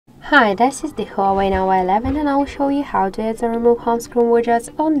Hi, this is the Huawei Nova 11 and I will show you how to add and remove home screen widgets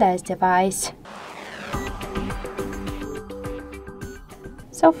on this device.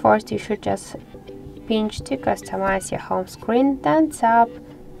 So first you should just pinch to customize your home screen, then tap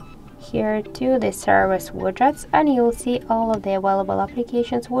here to the service widgets and you'll see all of the available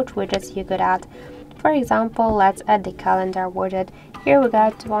applications which widgets you could add. For example, let's add the calendar widget. Here we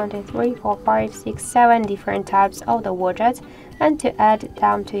got 1, 2, 3, 4, 5, 6, 7 different types of the widgets, and to add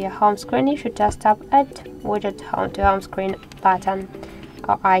them to your home screen you should just tap add widget home to home screen button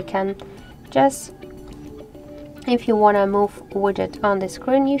or icon. Just if you want to move widget on the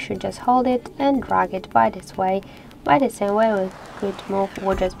screen you should just hold it and drag it by this way. By the same way we could move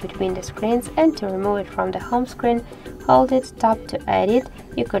widgets between the screens, and to remove it from the home screen hold it, tap to edit.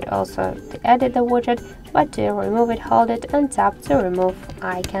 You could also edit the widget, but to remove it hold it and tap to remove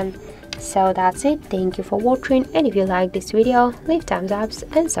icon. So that's it. Thank you for watching, and if you like this video leave thumbs up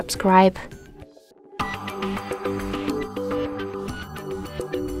and subscribe.